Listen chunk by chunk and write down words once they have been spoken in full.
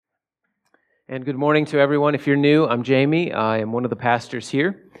And good morning to everyone. If you're new, I'm Jamie. I am one of the pastors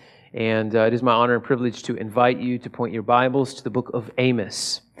here. And it is my honor and privilege to invite you to point your Bibles to the book of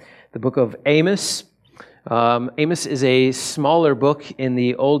Amos. The book of Amos. Amos is a smaller book in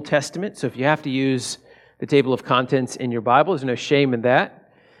the Old Testament. So if you have to use the table of contents in your Bible, there's no shame in that.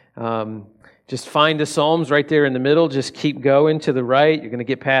 Just find the Psalms right there in the middle. Just keep going to the right. You're going to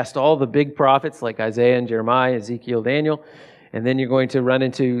get past all the big prophets like Isaiah and Jeremiah, Ezekiel, Daniel. And then you're going to run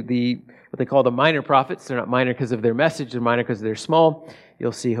into what they call the minor prophets. They're not minor because of their message. They're minor because they're small.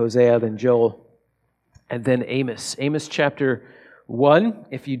 You'll see Hosea, then Joel, and then Amos. Amos chapter 1.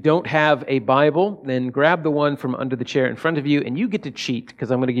 If you don't have a Bible, then grab the one from under the chair in front of you, and you get to cheat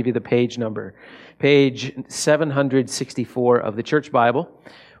because I'm going to give you the page number. Page 764 of the Church Bible.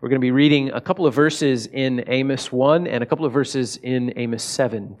 We're going to be reading a couple of verses in Amos 1 and a couple of verses in Amos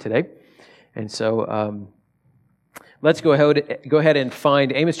 7 today. And so let's go ahead and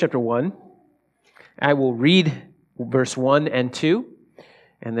find Amos chapter 1. I will read verse 1 and 2,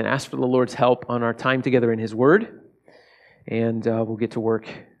 and then ask for the Lord's help on our time together in His Word. And we'll get to work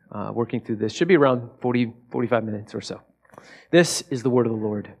working through this. Should be around 45 minutes or so. This is the Word of the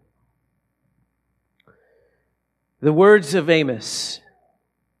Lord. The words of Amos,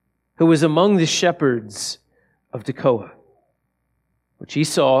 who was among the shepherds of Tekoa, which he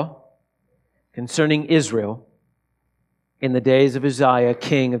saw concerning Israel in the days of Uzziah,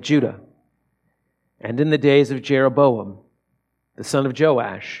 king of Judah, and in the days of Jeroboam, the son of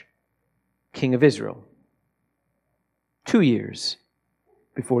Joash, king of Israel, 2 years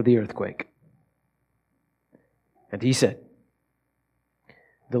before the earthquake. And he said,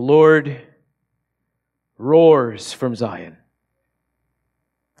 "The Lord roars from Zion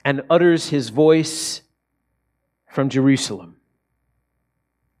and utters His voice from Jerusalem.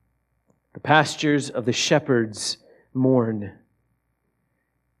 The pastures of the shepherds mourn,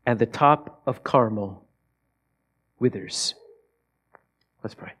 and the top of Carmel withers."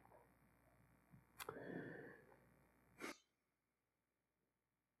 Let's pray.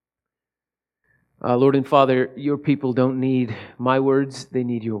 Lord and Father, your people don't need my words, they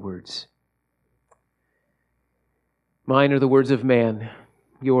need your words. Mine are the words of man,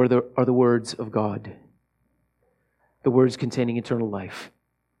 yours are the words of God, the words containing eternal life.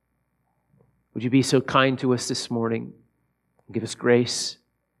 Would you be so kind to us this morning and give us grace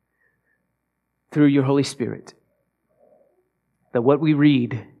through your Holy Spirit, that what we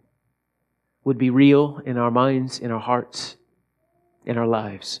read would be real in our minds, in our hearts, in our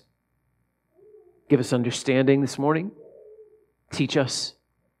lives. Give us understanding this morning. Teach us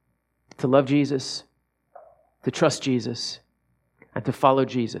to love Jesus, to trust Jesus, and to follow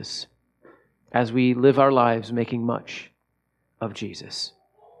Jesus as we live our lives making much of Jesus.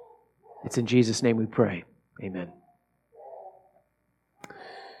 It's in Jesus' name we pray. Amen.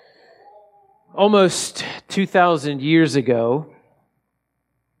 Almost 2,000 years ago,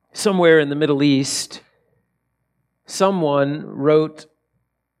 somewhere in the Middle East, someone wrote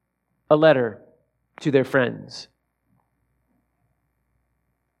a letter to their friends.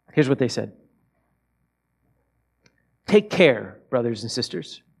 Here's what they said. "Take care, brothers and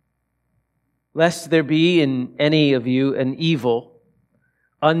sisters, lest there be in any of you an evil,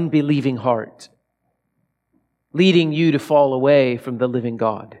 unbelieving heart, leading you to fall away from the living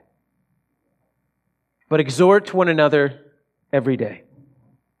God. But exhort one another every day,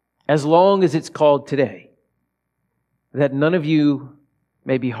 as long as it's called today, that none of you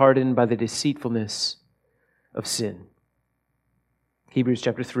may be hardened by the deceitfulness of sin." Hebrews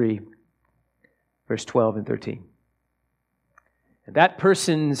chapter 3, verse 12 and 13. And that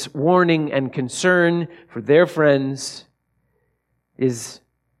person's warning and concern for their friends is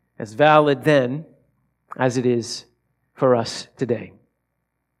as valid then as it is for us today.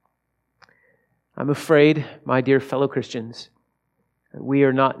 I'm afraid, my dear fellow Christians, that we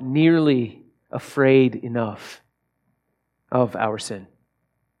are not nearly afraid enough of our sin.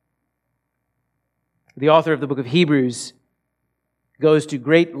 The author of the book of Hebrews goes to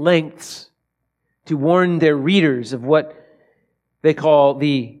great lengths to warn their readers of what they call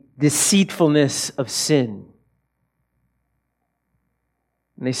the deceitfulness of sin.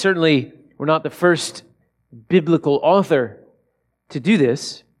 And they certainly were not the first biblical author to do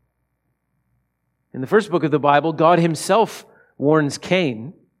this. In the first book of the Bible, God Himself warns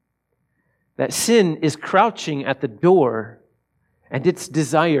Cain that sin is crouching at the door and its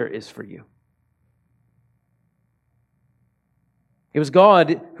desire is for you. It was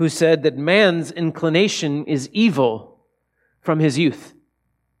God who said that man's inclination is evil from his youth.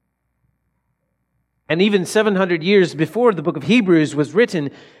 And even 700 years before the book of Hebrews was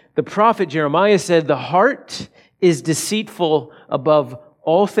written, the prophet Jeremiah said, "The heart is deceitful above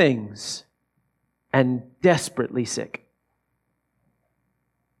all things and desperately sick.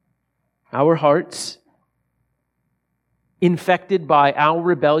 Our hearts, infected by our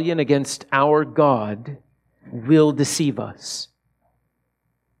rebellion against our God, will deceive us.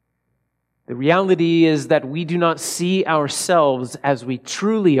 The reality is that we do not see ourselves as we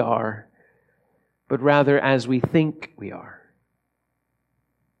truly are, but rather as we think we are.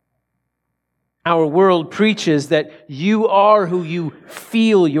 Our world preaches that you are who you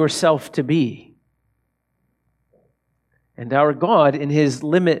feel yourself to be. And our God, in His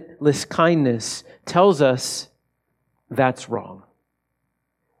limitless kindness, tells us that's wrong.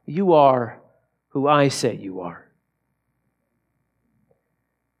 You are who I say you are.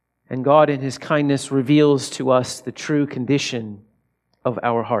 And God, in His kindness, reveals to us the true condition of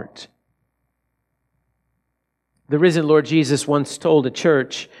our heart. The risen Lord Jesus once told a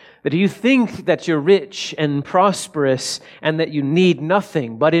church that you think that you're rich and prosperous and that you need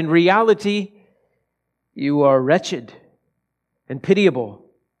nothing, but in reality, you are wretched and pitiable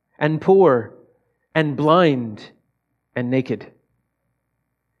and poor and blind and naked.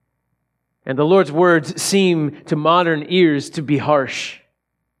 And the Lord's words seem to modern ears to be harsh.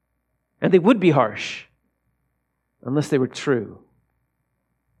 And they would be harsh unless they were true.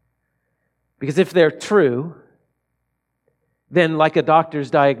 Because if they're true, then like a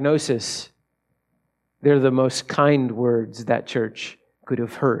doctor's diagnosis, they're the most kind words that church could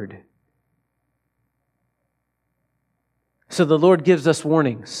have heard. So the Lord gives us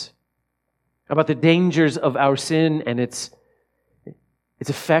warnings about the dangers of our sin and its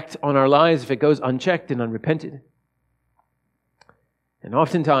effect on our lives if it goes unchecked and unrepented. And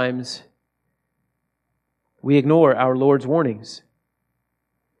oftentimes, we ignore our Lord's warnings.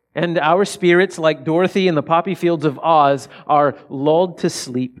 And our spirits, like Dorothy in the poppy fields of Oz, are lulled to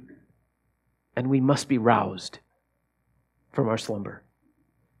sleep, and we must be roused from our slumber.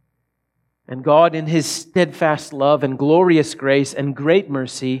 And God, in His steadfast love and glorious grace and great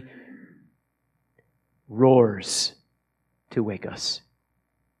mercy, roars to wake us.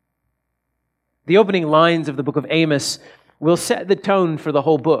 The opening lines of the book of Amos will set the tone for the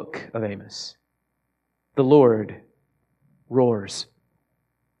whole book of Amos. The Lord roars.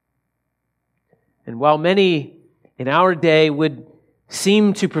 And while many in our day would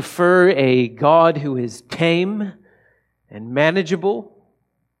seem to prefer a God who is tame and manageable,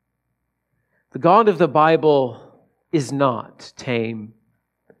 the God of the Bible is not tame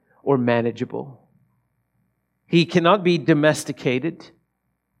or manageable. He cannot be domesticated.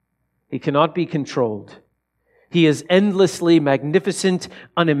 He cannot be controlled. He is endlessly magnificent,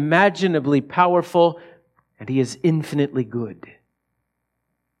 unimaginably powerful, and He is infinitely good.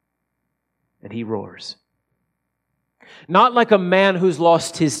 And He roars. Not like a man who's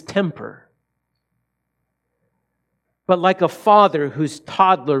lost his temper, but like a father whose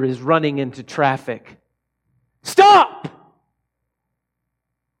toddler is running into traffic. Stop!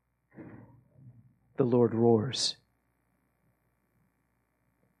 The Lord roars.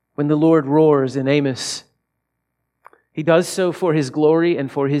 When the Lord roars in Amos, He does so for His glory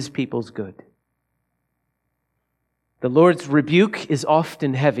and for His people's good. The Lord's rebuke is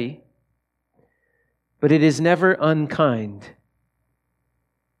often heavy, but it is never unkind.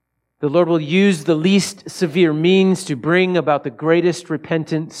 The Lord will use the least severe means to bring about the greatest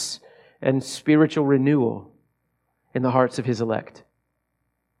repentance and spiritual renewal in the hearts of His elect.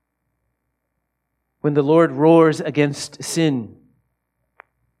 When the Lord roars against sin,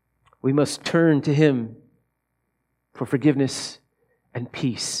 we must turn to Him for forgiveness and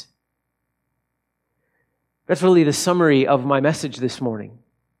peace. That's really the summary of my message this morning.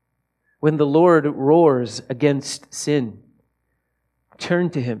 When the Lord roars against sin, turn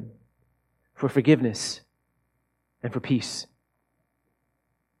to Him for forgiveness and for peace.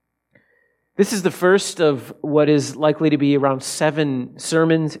 This is the first of what is likely to be around 7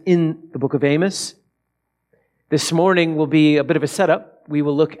 sermons in the book of Amos. This morning will be a bit of a setup. We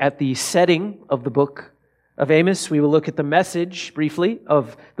will look at the setting of the book of Amos. We will look at the message, briefly,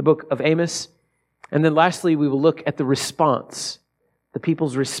 of the book of Amos. And then lastly, we will look at the response, the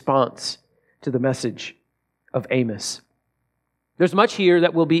people's response to the message of Amos. There's much here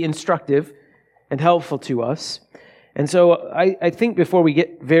that will be instructive and helpful to us. And so I think before we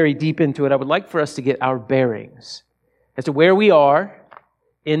get very deep into it, I would like for us to get our bearings as to where we are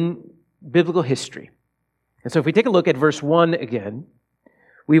in biblical history. And so if we take a look at verse 1 again,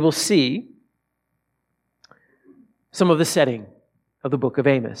 we will see some of the setting of the book of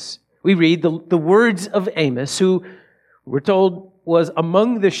Amos. We read the words of Amos, who we're told was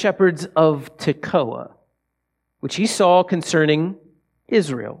among the shepherds of Tekoa, which he saw concerning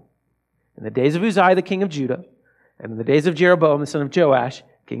Israel in the days of Uzziah, the king of Judah, and in the days of Jeroboam, the son of Joash,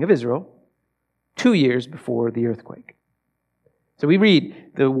 king of Israel, 2 years before the earthquake. So we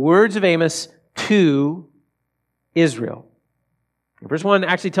read the words of Amos to Israel. Verse 1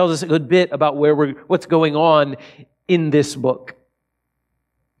 actually tells us a good bit about what's going on in this book.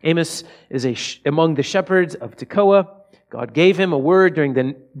 Amos is among the shepherds of Tekoa. God gave him a word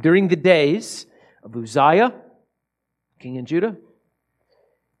during the days of Uzziah, king in Judah,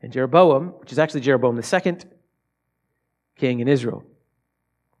 and Jeroboam, which is actually Jeroboam II, king in Israel,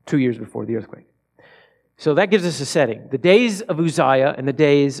 2 years before the earthquake. So that gives us a setting. The days of Uzziah and the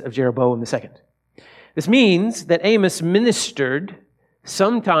days of Jeroboam II. This means that Amos ministered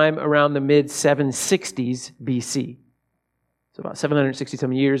sometime around the mid-760s BC. So about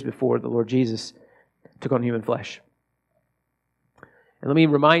 760-some years before the Lord Jesus took on human flesh. And let me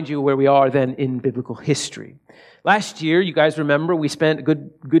remind you where we are then in biblical history. Last year, you guys remember, we spent a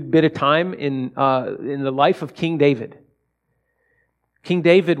good bit of time in the life of King David. King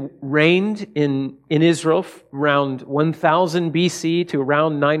David reigned in Israel around 1000 BC to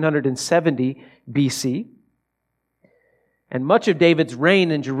around 970 BC. And much of David's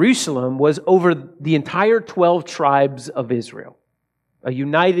reign in Jerusalem was over the entire 12 tribes of Israel, a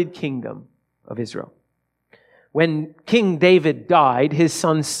united kingdom of Israel. When King David died, his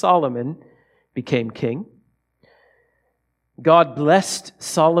son Solomon became king. God blessed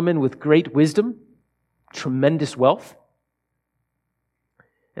Solomon with great wisdom, tremendous wealth.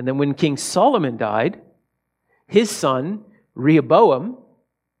 And then when King Solomon died, his son Rehoboam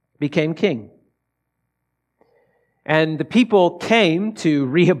became king. And the people came to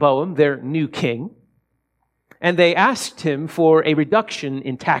Rehoboam, their new king, and they asked him for a reduction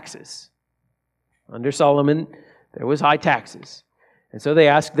in taxes. Under Solomon, there was high taxes. And so they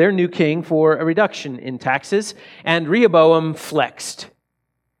asked their new king for a reduction in taxes, and Rehoboam flexed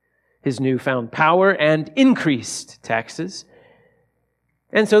his newfound power and increased taxes.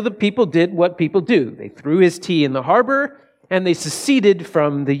 And so the people did what people do. They threw his tea in the harbor, and they seceded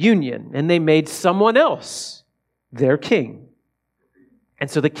from the union, and they made someone else their king.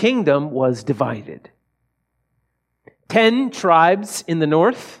 And so the kingdom was divided. 10 tribes in the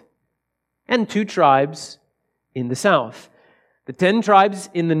north and 2 tribes in the south. The 10 tribes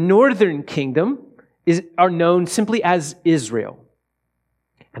in the northern kingdom are known simply as Israel.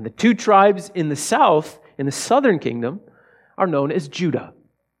 And the 2 tribes in the south, in the southern kingdom, are known as Judah.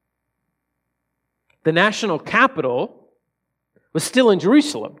 The national capital was still in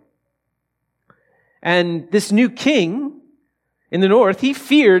Jerusalem. And this new king in the north, he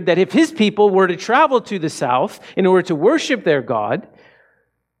feared that if his people were to travel to the south in order to worship their God,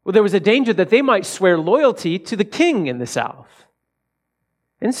 well, there was a danger that they might swear loyalty to the king in the south.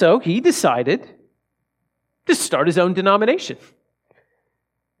 And so he decided to start his own denomination.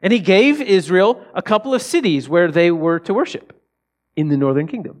 And he gave Israel a couple of cities where they were to worship in the northern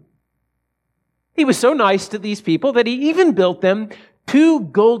kingdom. He was so nice to these people that he even built them 2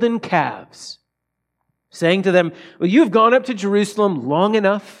 golden calves, saying to them, well, you've gone up to Jerusalem long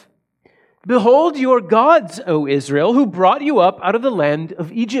enough. Behold your gods, O Israel, who brought you up out of the land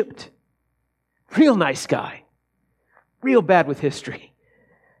of Egypt. Real nice guy. Real bad with history.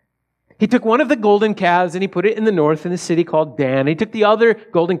 He took one of the golden calves and he put it in the north in a city called Dan. He took the other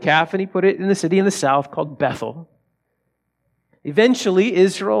golden calf and he put it in the city in the south called Bethel. Eventually,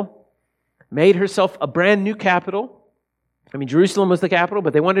 Israel made herself a brand new capital. Jerusalem was the capital,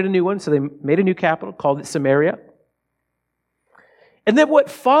 but they wanted a new one, so they made a new capital, called it Samaria. And then what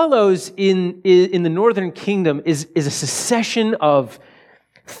follows in the northern kingdom is a succession of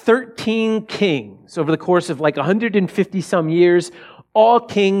 13 kings over the course of 150-some years, all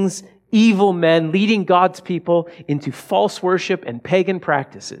kings, evil men, leading God's people into false worship and pagan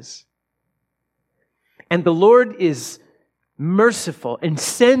practices. And the Lord is merciful and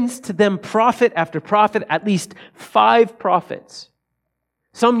sends to them prophet after prophet, at least 5 prophets.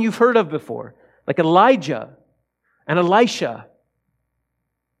 Some you've heard of before, like Elijah and Elisha.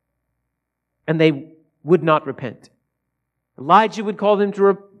 And they would not repent. Elijah would call them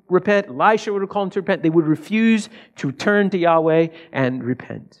to repent. Elisha would call them to repent. They would refuse to return to Yahweh and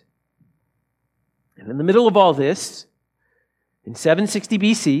repent. And in the middle of all this, in 760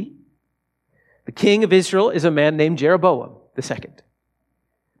 BC, the king of Israel is a man named Jeroboam II,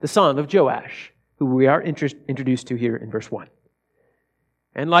 the son of Joash, who we are introduced to here in verse 1.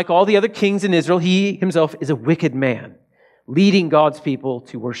 And like all the other kings in Israel, he himself is a wicked man, leading God's people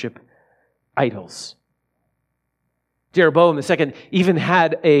to worship idols. Jeroboam II even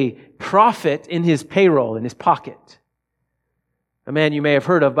had a prophet in his payroll, in his pocket, a man you may have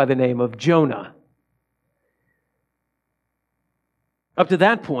heard of by the name of Jonah. Up to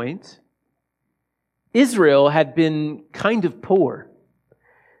that point, Israel had been kind of poor.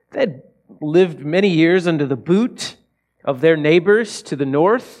 They had lived many years under the boot of their neighbors to the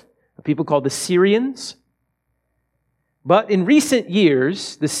north, a people called the Syrians. But in recent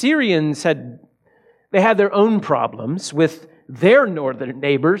years, the Syrians had their own problems with their northern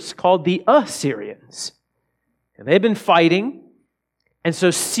neighbors called the Assyrians. And they've been fighting, and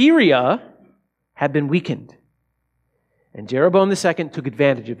so Syria had been weakened. And Jeroboam II took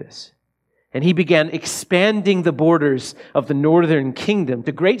advantage of this. And he began expanding the borders of the northern kingdom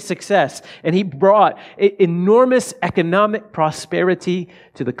to great success. And he brought enormous economic prosperity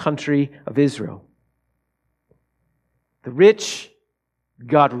to the country of Israel. The rich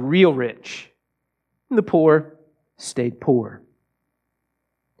got real rich, and the poor stayed poor.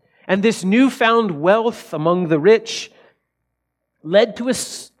 And this newfound wealth among the rich led to a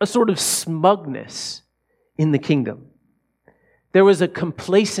sort of smugness in the kingdom. There was a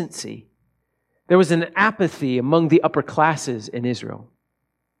complacency. There was an apathy among the upper classes in Israel.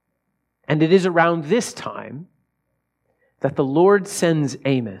 And it is around this time that the Lord sends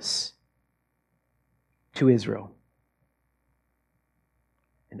Amos to Israel.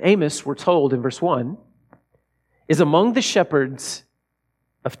 And Amos, we're told in verse 1, is among the shepherds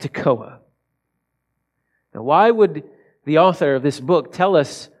of Tekoa. Now, why would the author of this book tell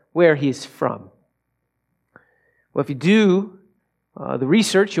us where he's from? Well, if you do the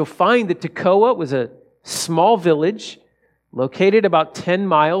research, you'll find that Tekoa was a small village located about 10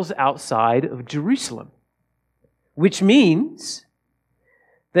 miles outside of Jerusalem, which means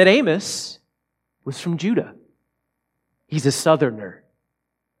that Amos was from Judah. He's a southerner.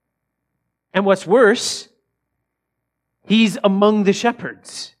 And what's worse, he's among the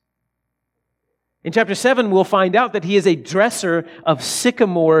shepherds. In chapter 7, we'll find out that he is a dresser of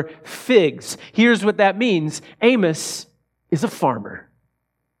sycamore figs. Here's what that means. Amos is a farmer.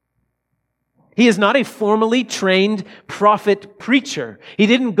 He is not a formally trained prophet preacher. He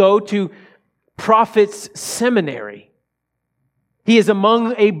didn't go to prophet's seminary. He is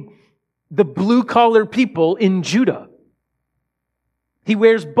among the blue-collar people in Judah. He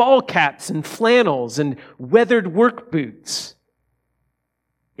wears ball caps and flannels and weathered work boots.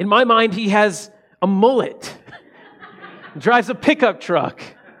 In my mind, he has a mullet, drives a pickup truck,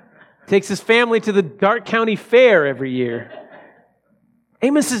 takes his family to the Darke County Fair every year.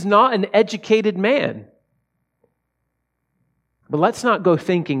 Amos is not an educated man. But let's not go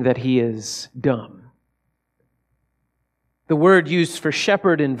thinking that he is dumb. The word used for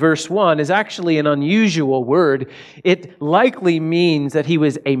shepherd in verse 1 is actually an unusual word. It likely means that he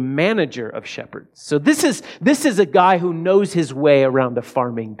was a manager of shepherds. So this is a guy who knows his way around a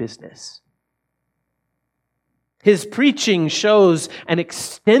farming business. His preaching shows an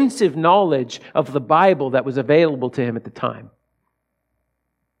extensive knowledge of the Bible that was available to him at the time.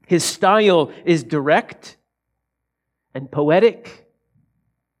 His style is direct and poetic.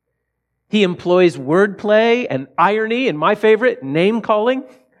 He employs wordplay and irony, and my favorite, name-calling.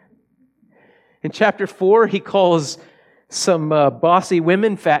 In chapter 4, he calls some bossy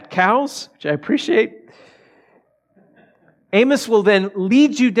women fat cows, which I appreciate. Amos will then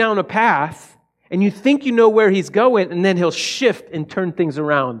lead you down a path, and you think you know where he's going, and then he'll shift and turn things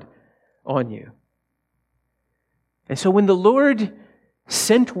around on you. And so when the Lord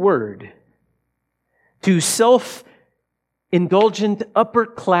sent word to self-indulgent,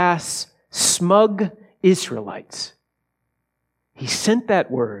 upper-class, smug Israelites, he sent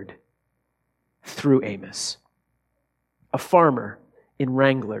that word through Amos, a farmer in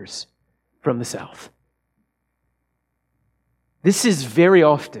Wranglers from the south. This is very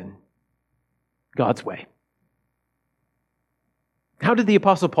often God's way. How did the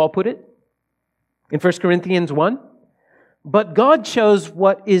Apostle Paul put it? In 1 Corinthians 1, but God chose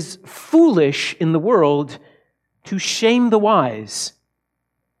what is foolish in the world to shame the wise.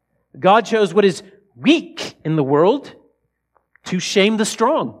 God chose what is weak in the world to shame the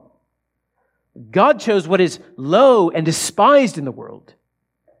strong. God chose what is low and despised in the world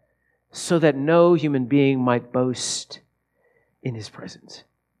so that no human being might boast in his presence.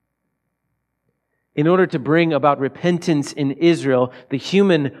 In order to bring about repentance in Israel, the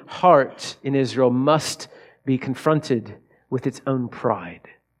human heart in Israel must be confronted with its own pride.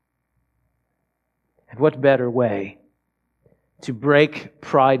 And what better way to break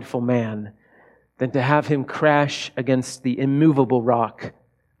prideful man than to have him crash against the immovable rock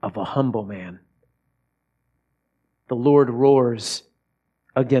of a humble man? The Lord roars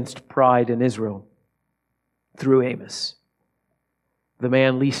against pride in Israel through Amos, the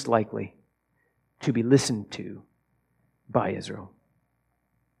man least likely to be listened to by Israel.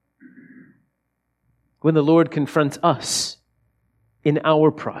 When the Lord confronts us in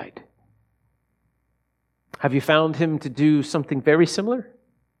our pride, have you found him to do something very similar?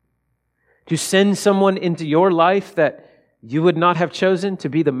 to send someone into your life that you would not have chosen to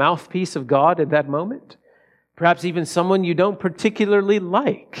be the mouthpiece of God at that moment. Perhaps even someone you don't particularly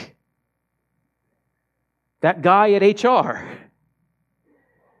like. That guy at HR.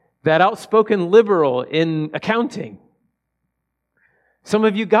 That outspoken liberal in accounting. Some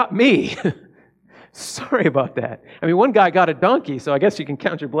of you got me. Sorry about that. I mean, one guy got a donkey, so I guess you can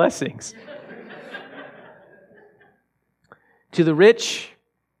count your blessings. To the rich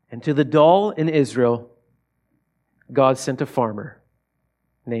and to the dull in Israel, God sent a farmer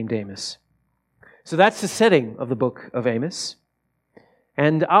named Amos. So that's the setting of the book of Amos.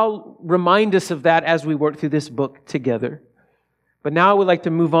 And I'll remind us of that as we work through this book together. But now I would like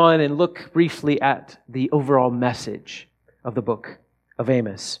to move on and look briefly at the overall message of the book of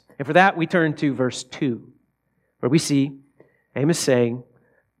Amos. And for that, we turn to verse 2, where we see Amos saying,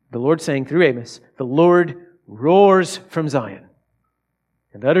 the Lord saying through Amos, the Lord roars from Zion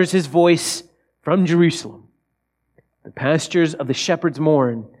and utters His voice from Jerusalem. The pastures of the shepherds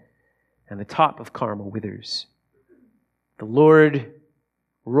mourn, and the top of Carmel withers. The Lord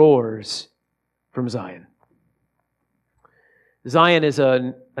roars from Zion. Zion is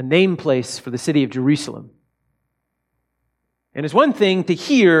a name place for the city of Jerusalem. And it's one thing to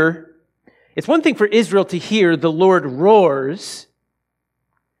hear, it's one thing for Israel to hear the Lord roars.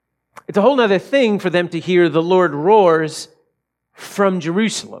 It's a whole other thing for them to hear the Lord roars from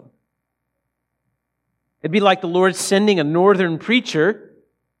Jerusalem. It'd be like the Lord sending a northern preacher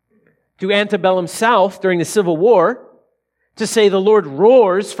to antebellum South during the Civil War to say the Lord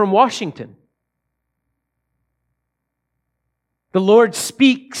roars from Washington. The Lord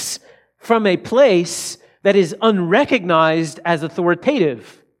speaks from a place that is unrecognized as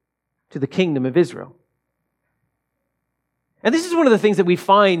authoritative to the kingdom of Israel. And this is one of the things that we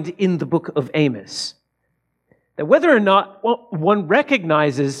find in the book of Amos. That whether or not one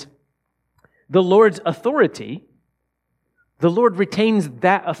recognizes the Lord's authority, the Lord retains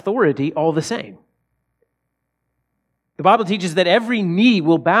that authority all the same. The Bible teaches that every knee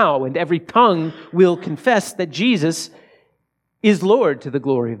will bow and every tongue will confess that Jesus is Lord to the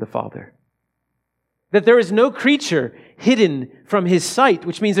glory of the Father. That there is no creature hidden from His sight,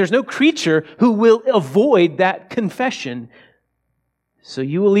 which means there's no creature who will avoid that confession. So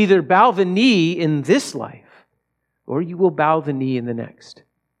you will either bow the knee in this life, or you will bow the knee in the next.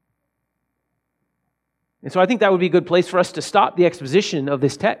 And so I think that would be a good place for us to stop the exposition of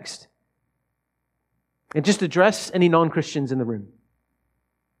this text and just address any non-Christians in the room.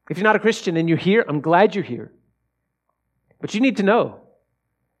 If you're not a Christian and you're here, I'm glad you're here. But you need to know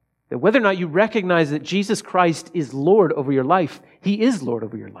that whether or not you recognize that Jesus Christ is Lord over your life, He is Lord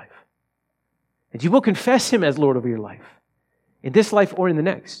over your life. And you will confess Him as Lord over your life, in this life or in the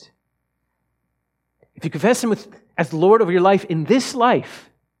next. If you confess Him as Lord over your life in this life,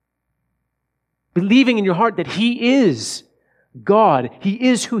 believing in your heart that He is God, He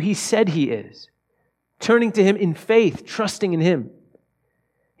is who He said He is, turning to Him in faith, trusting in Him,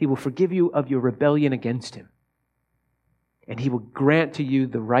 He will forgive you of your rebellion against Him. And He will grant to you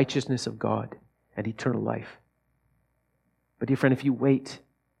the righteousness of God and eternal life. But dear friend, if you wait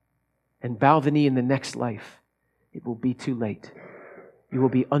and bow the knee in the next life, it will be too late. You will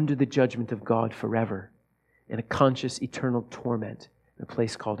be under the judgment of God forever in a conscious eternal torment in a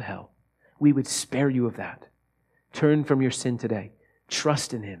place called hell. We would spare you of that. Turn from your sin today.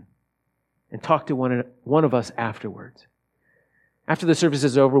 Trust in Him. And talk to one of us afterwards. After the service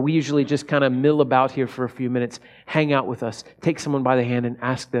is over, we usually just kind of mill about here for a few minutes, hang out with us, take someone by the hand and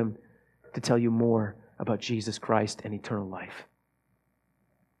ask them to tell you more about Jesus Christ and eternal life.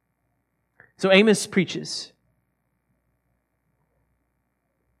 So Amos preaches.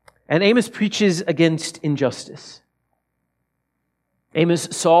 And Amos preaches against injustice. Amos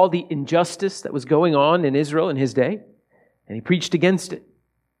saw the injustice that was going on in Israel in his day, and he preached against it.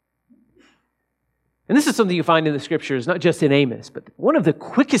 And this is something you find in the Scriptures, not just in Amos, but one of the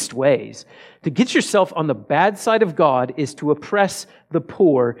quickest ways to get yourself on the bad side of God is to oppress the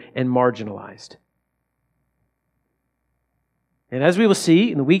poor and marginalized. And as we will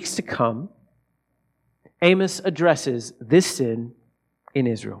see in the weeks to come, Amos addresses this sin in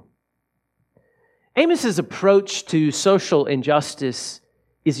Israel. Amos's approach to social injustice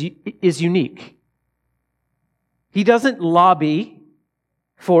is unique. He doesn't lobby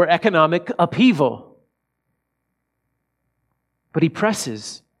for economic upheaval, but he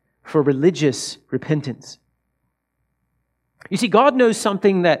presses for religious repentance. You see, God knows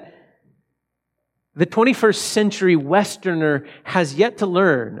something that the 21st century Westerner has yet to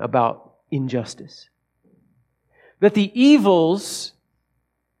learn about injustice. That the evils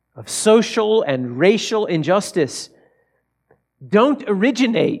of social and racial injustice don't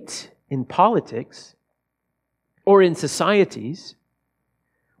originate in politics or in societies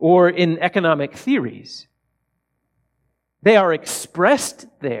or in economic theories. They are expressed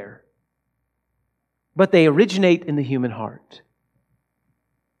there, but they originate in the human heart.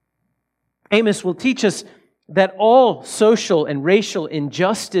 Amos will teach us that all social and racial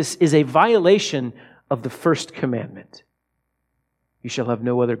injustice is a violation of the first commandment. You shall have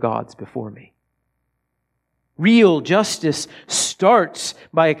no other gods before me. Real justice starts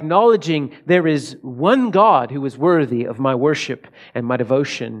by acknowledging there is one God who is worthy of my worship and my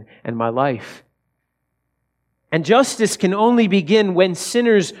devotion and my life. And justice can only begin when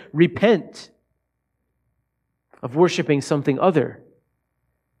sinners repent of worshiping something other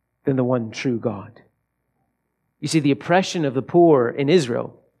than the one true God. You see, the oppression of the poor in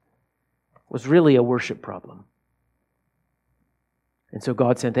Israel was really a worship problem. And so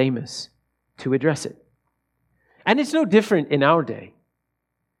God sent Amos to address it. And it's no different in our day.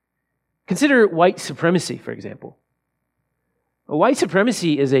 Consider white supremacy, for example. White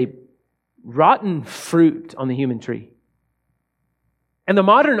supremacy is a rotten fruit on the human tree. And the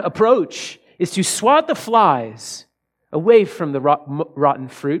modern approach is to swat the flies away from the rotten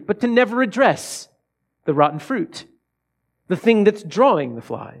fruit, but to never address the rotten fruit, the thing that's drawing the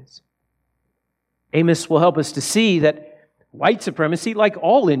flies. Amos will help us to see that white supremacy, like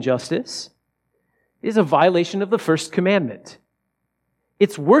all injustice, is a violation of the first commandment.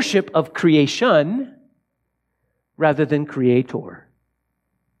 It's worship of creation rather than creator.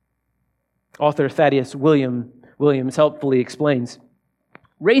 Author Thaddeus Williams helpfully explains,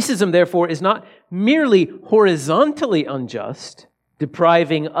 racism, therefore, is not merely horizontally unjust,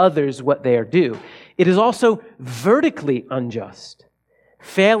 depriving others what they are due. It is also vertically unjust,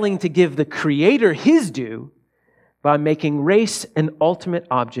 failing to give the Creator His due by making race an ultimate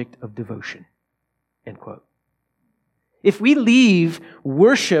object of devotion. End quote. If we leave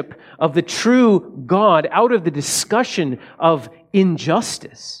worship of the true God out of the discussion of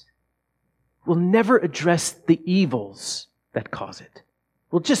injustice, we'll never address the evils that cause it.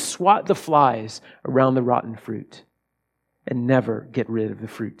 We'll just swat the flies around the rotten fruit and never get rid of the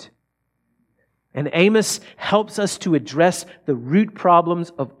fruit. And Amos helps us to address the root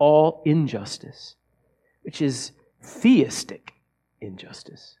problems of all injustice, which is theistic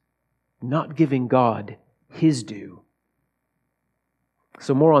injustice, not giving God His due.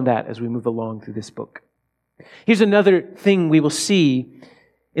 So more on that as we move along through this book. Here's another thing we will see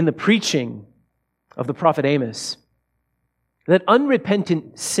in the preaching of the prophet Amos, that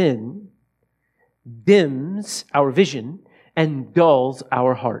unrepentant sin dims our vision and dulls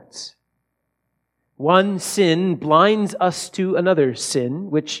our hearts. One sin blinds us to another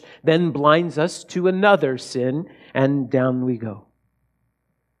sin, which then blinds us to another sin, and down we go.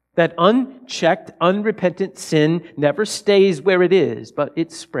 That unchecked, unrepentant sin never stays where it is, but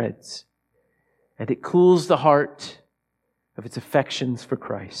it spreads. And it cools the heart of its affections for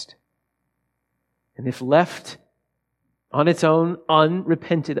Christ. And if left on its own,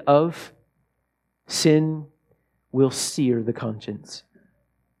 unrepented of, sin will sear the conscience.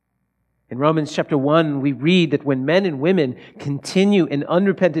 In Romans chapter 1, we read that when men and women continue in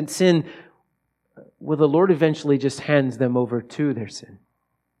unrepentant sin, well, the Lord eventually just hands them over to their sin.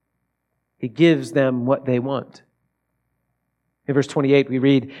 He gives them what they want. In verse 28, we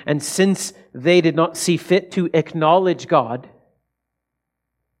read, and since they did not see fit to acknowledge God,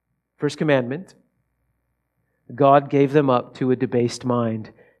 first commandment, God gave them up to a debased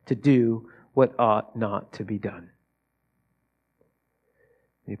mind to do what ought not to be done.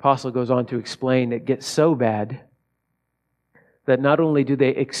 The apostle goes on to explain it gets so bad that not only do they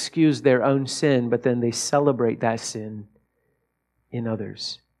excuse their own sin, but then they celebrate that sin in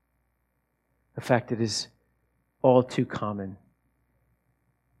others. A fact that is all too common.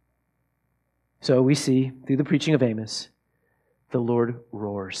 So we see through the preaching of Amos, the Lord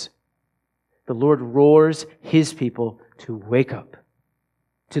roars. The Lord roars His people to wake up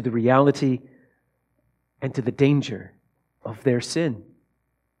to the reality and to the danger of their sin.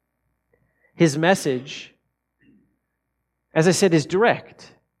 His message, as I said, is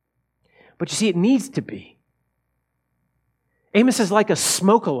direct. But you see, it needs to be. Amos is like a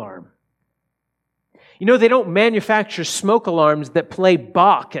smoke alarm. You know, they don't manufacture smoke alarms that play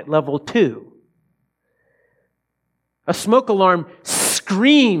Bach at level 2. A smoke alarm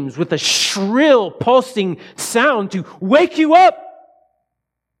screams with a shrill, pulsing sound to wake you up.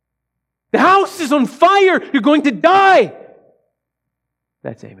 The house is on fire. You're going to die.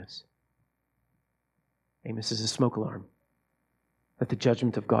 That's Amos. Amos is a smoke alarm that the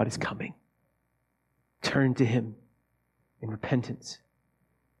judgment of God is coming. Turn to Him in repentance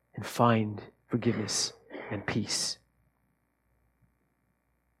and find forgiveness and peace.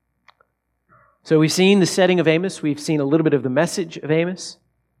 So we've seen the setting of Amos. We've seen a little bit of the message of Amos.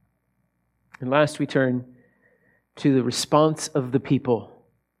 And last we turn to the response of the people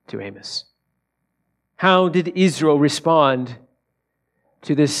to Amos. How did Israel respond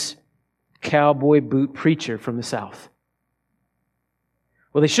to this cowboy boot preacher from the south?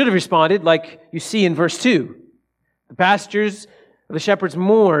 Well, they should have responded like you see in verse 2. The pastures of the shepherds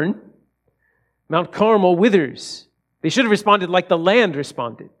mourn, Mount Carmel withers. They should have responded like the land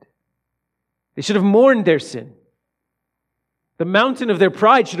responded. They should have mourned their sin. The mountain of their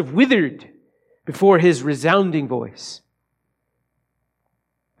pride should have withered before his resounding voice.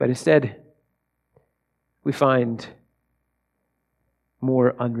 But instead, we find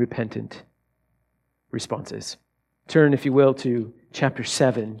more unrepentant responses. Turn, if you will, to chapter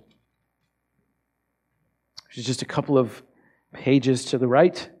 7, which is just a couple of pages to the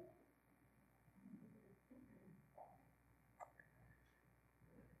right.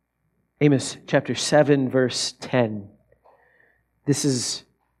 Amos chapter 7, verse 10. This is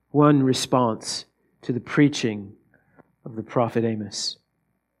one response to the preaching of the prophet Amos.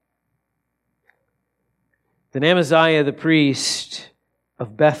 Then Amaziah the priest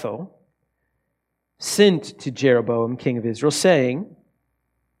of Bethel sent to Jeroboam, king of Israel, saying,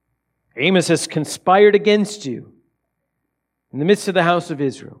 Amos has conspired against you in the midst of the house of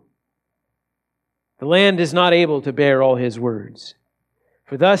Israel. The land is not able to bear all his words.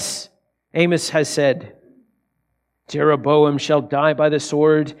 For thus Amos has said, Jeroboam shall die by the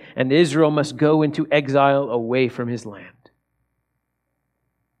sword, and Israel must go into exile away from his land.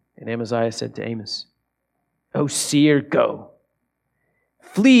 And Amaziah said to Amos, O seer, go.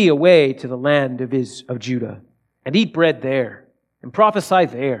 Flee away to the land of Judah, and eat bread there, and prophesy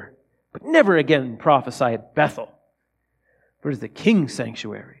there, but never again prophesy at Bethel. For it is the king's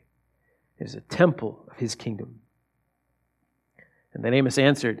sanctuary. It is a temple of his kingdom. And then Amos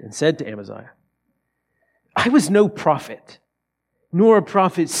answered and said to Amaziah, I was no prophet, nor a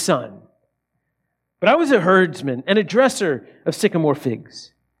prophet's son, but I was a herdsman and a dresser of sycamore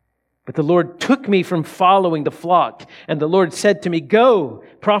figs. But the Lord took me from following the flock, and the Lord said to me, Go,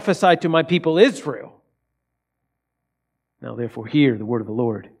 prophesy to my people Israel. Now therefore hear the word of the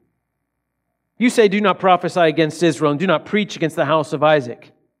Lord. You say, do not prophesy against Israel, and do not preach against the house of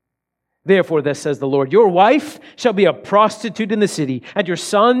Isaac. Therefore, thus says the Lord, your wife shall be a prostitute in the city, and your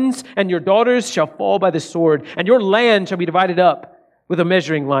sons and your daughters shall fall by the sword, and your land shall be divided up with a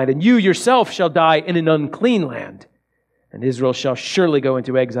measuring line, and you yourself shall die in an unclean land. And Israel shall surely go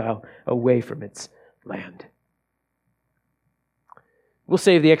into exile away from its land. We'll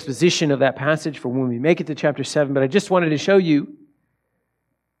save the exposition of that passage for when we make it to chapter 7, but I just wanted to show you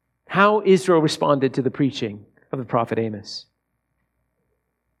how Israel responded to the preaching of the prophet Amos.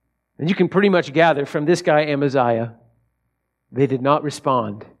 And you can pretty much gather from this guy Amaziah, they did not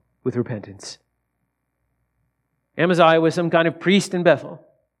respond with repentance. Amaziah was some kind of priest in Bethel,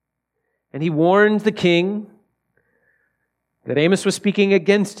 and he warned the king that Amos was speaking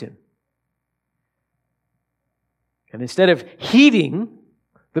against him. And instead of heeding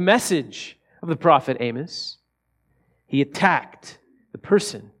the message of the prophet Amos, he attacked the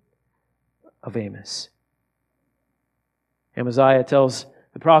person of Amos. Amaziah tells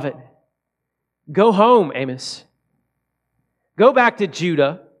the prophet, Go home, Amos. Go back to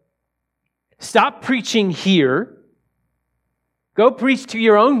Judah. Stop preaching here. Go preach to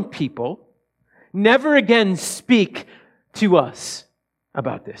your own people. Never again speak to us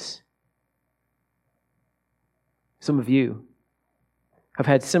about this. Some of you have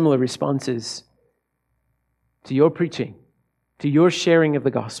had similar responses to your preaching, to your sharing of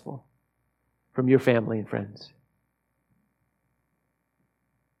the gospel from your family and friends.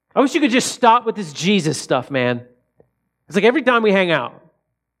 I wish you could just stop with this Jesus stuff, man. It's like every time we hang out,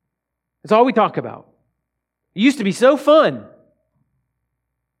 it's all we talk about. It used to be so fun.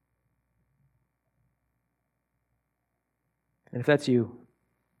 And if that's you,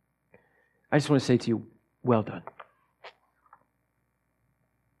 I just want to say to you, well done.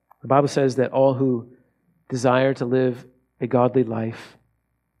 The Bible says that all who desire to live a godly life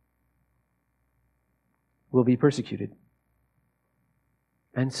will be persecuted.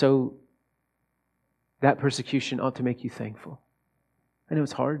 And so that persecution ought to make you thankful. I know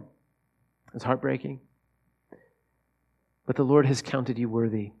it's hard. It's heartbreaking. But the Lord has counted you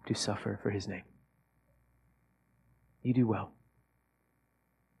worthy to suffer for His name. You do well.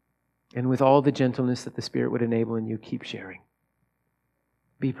 And with all the gentleness that the Spirit would enable in you, keep sharing.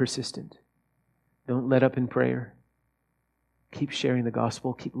 Be persistent. Don't let up in prayer. Keep sharing the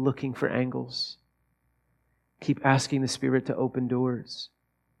gospel. Keep looking for angles. Keep asking the Spirit to open doors.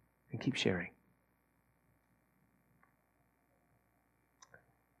 And keep sharing.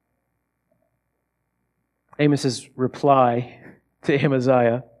 Amos's reply to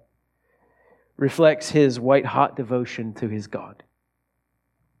Amaziah reflects his white-hot devotion to his God.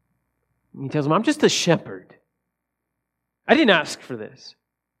 He tells him, I'm just a shepherd. I didn't ask for this.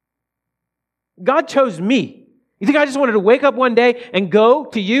 God chose me. You think I just wanted to wake up one day and go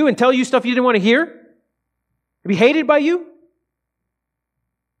to you and tell you stuff you didn't want to hear? Be hated by you?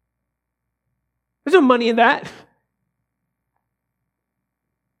 There's no money in that.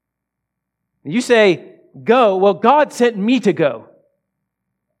 You say, go. Well, God sent me to go.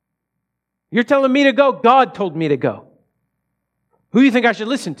 You're telling me to go? God told me to go. Who do you think I should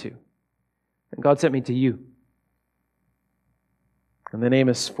listen to? And God sent me to you. And then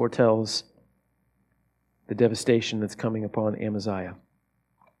Amos foretells the devastation that's coming upon Amaziah.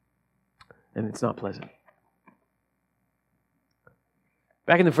 And it's not pleasant.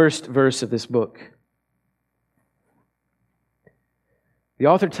 Back in the first verse of this book, the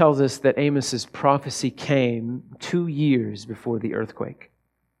author tells us that Amos's prophecy came 2 years before the earthquake.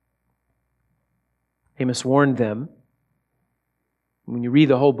 Amos warned them. When you read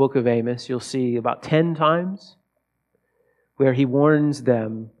the whole book of Amos, you'll see about 10 times where he warns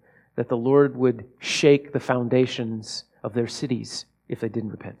them that the Lord would shake the foundations of their cities if they didn't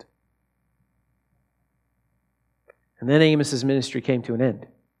repent. And then Amos's ministry came to an end.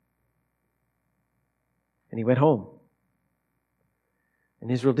 And he went home.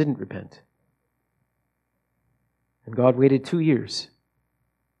 And Israel didn't repent. And God waited 2 years.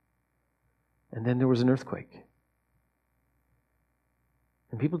 And then there was an earthquake.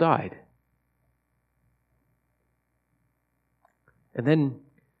 And people died. And then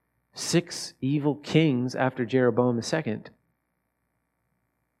 6 evil kings after Jeroboam II,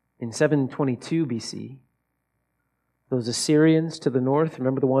 in 722 BC, those Assyrians to the north,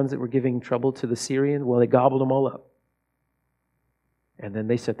 remember the ones that were giving trouble to the Syrians? Well, they gobbled them all up. And then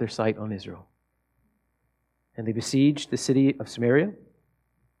they set their sight on Israel. And they besieged the city of Samaria,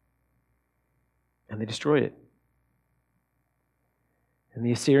 and they destroyed it. And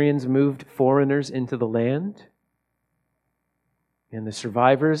the Assyrians moved foreigners into the land. And the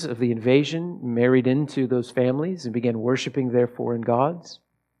survivors of the invasion married into those families and began worshiping their foreign gods,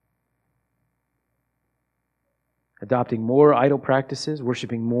 adopting more idol practices,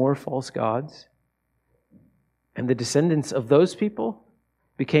 worshiping more false gods. And the descendants of those people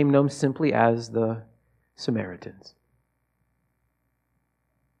became known simply as the Samaritans.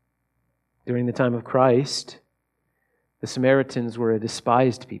 During the time of Christ, the Samaritans were a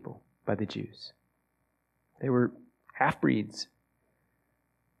despised people by the Jews. They were half-breeds,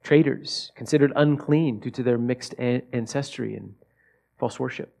 traitors, considered unclean due to their mixed ancestry and false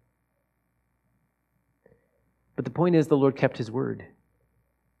worship. But the point is, the Lord kept His word.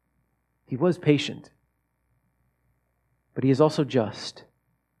 He was patient, but He is also just.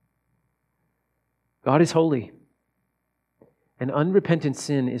 God is holy, and unrepentant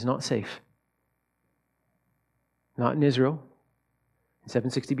sin is not safe. Not in Israel in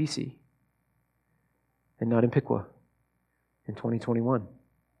 760 BC, and not in Piqua in 2021.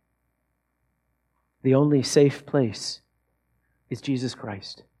 The only safe place is Jesus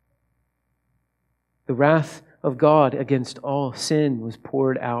Christ. The wrath of God against all sin was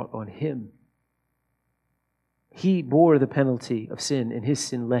poured out on Him. He bore the penalty of sin in His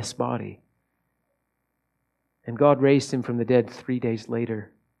sinless body. And God raised Him from the dead 3 days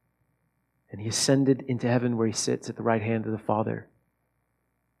later. And He ascended into heaven where He sits at the right hand of the Father.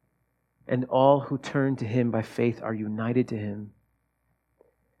 And all who turn to Him by faith are united to Him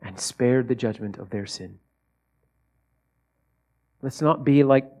and spared the judgment of their sin. Let's not be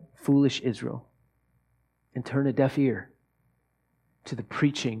like foolish Israel and turn a deaf ear to the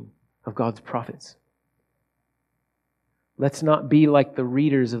preaching of God's prophets. Let's not be like the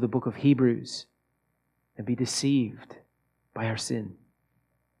readers of the book of Hebrews and be deceived by our sin.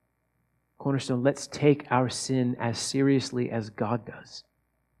 Cornerstone, let's take our sin as seriously as God does.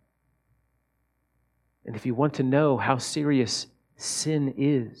 And if you want to know how serious sin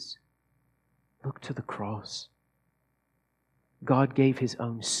is, look to the cross. God gave His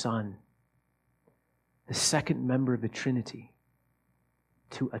own Son, the second member of the Trinity,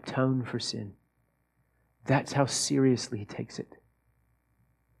 to atone for sin. That's how seriously He takes it.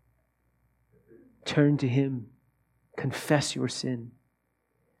 Turn to Him, confess your sin,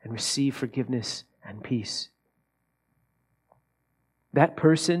 and receive forgiveness and peace. That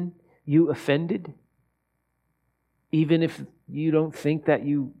person you offended, even if you don't think that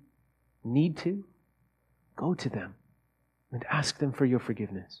you need to, go to them and ask them for your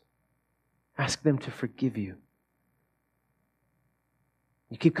forgiveness. Ask them to forgive you.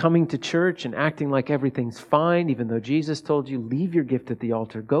 You keep coming to church and acting like everything's fine, even though Jesus told you, leave your gift at the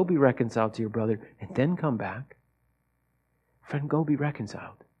altar, go be reconciled to your brother, and then come back. Friend, go be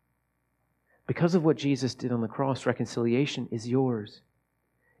reconciled. Because of what Jesus did on the cross, reconciliation is yours.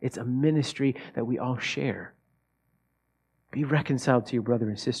 It's a ministry that we all share. Be reconciled to your brother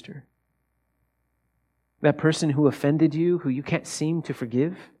and sister. That person who offended you, who you can't seem to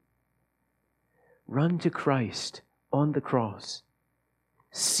forgive, run to Christ on the cross.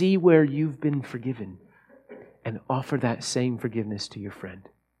 See where you've been forgiven and offer that same forgiveness to your friend.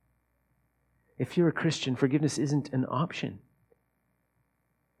 If you're a Christian, forgiveness isn't an option.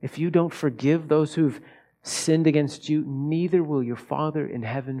 If you don't forgive those who've sinned against you, neither will your Father in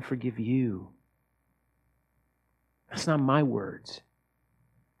heaven forgive you. That's not my words.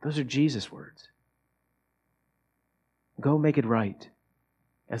 Those are Jesus' words. Go make it right.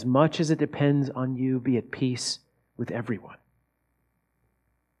 As much as it depends on you, be at peace with everyone.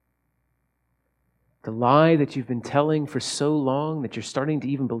 The lie that you've been telling for so long that you're starting to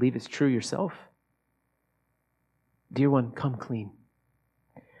even believe it's true yourself. Dear one, come clean.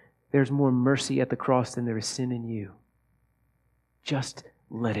 There's more mercy at the cross than there is sin in you. Just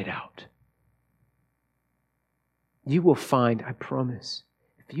let it out. You will find, I promise,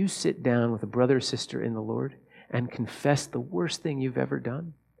 if you sit down with a brother or sister in the Lord and confess the worst thing you've ever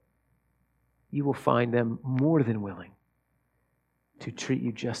done, you will find them more than willing to treat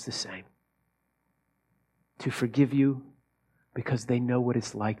you just the same. To forgive you because they know what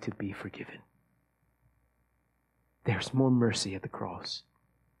it's like to be forgiven. There's more mercy at the cross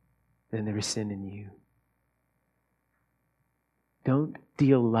than there is sin in you. Don't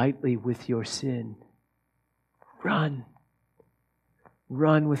deal lightly with your sin. Run.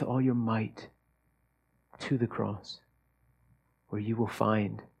 Run with all your might to the cross, where you will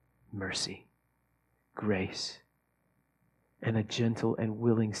find mercy, grace, and a gentle and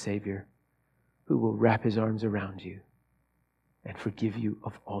willing Savior who will wrap His arms around you and forgive you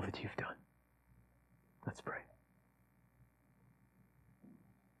of all that you've done. Let's pray.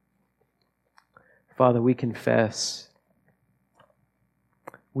 Father, we confess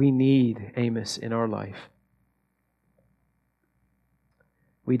we need Amos in our life.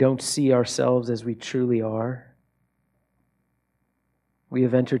 We don't see ourselves as we truly are. We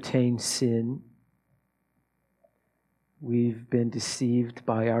have entertained sin. We've been deceived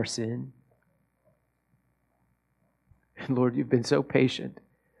by our sin. And Lord, you've been so patient.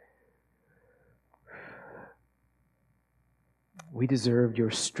 We deserved your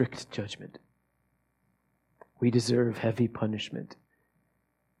strict judgment. We deserve heavy punishment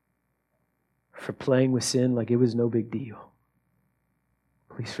for playing with sin like it was no big deal.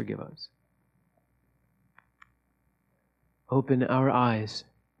 Please forgive us. Open our eyes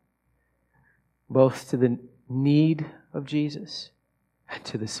both to the need of Jesus and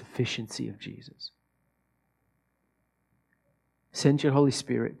to the sufficiency of Jesus. Send your Holy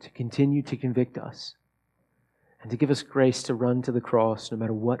Spirit to continue to convict us and to give us grace to run to the cross no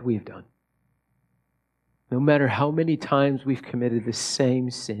matter what we've done. No matter how many times we've committed the same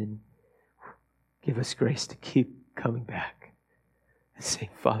sin, give us grace to keep coming back and saying,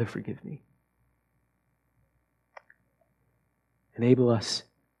 Father, forgive me. Enable us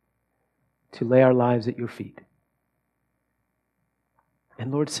to lay our lives at your feet.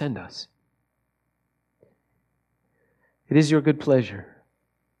 And Lord, send us. It is your good pleasure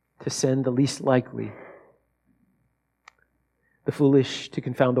to send the least likely, the foolish to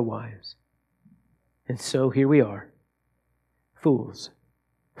confound the wise. And so here we are, fools,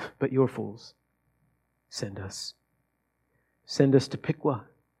 but you're fools. Send us. Send us to Piqua.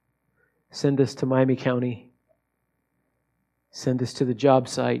 Send us to Miami County. Send us to the job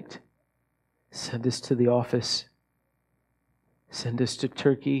site. Send us to the office. Send us to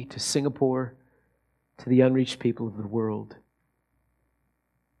Turkey, to Singapore, to the unreached people of the world.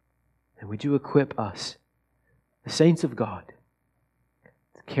 And would you equip us, the saints of God,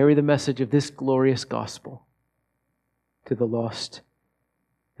 to carry the message of this glorious gospel to the lost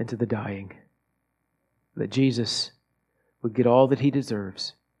and to the dying, that Jesus would get all that he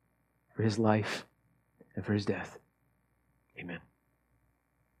deserves for his life and for his death. Amen.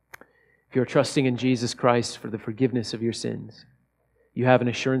 If you're trusting in Jesus Christ for the forgiveness of your sins, you have an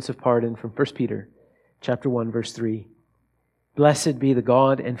assurance of pardon from 1 Peter chapter 1, verse 3. Blessed be the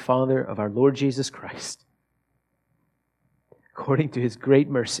God and Father of our Lord Jesus Christ. According to his great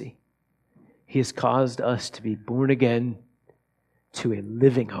mercy, he has caused us to be born again to a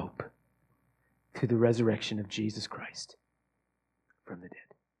living hope through the resurrection of Jesus Christ from the dead.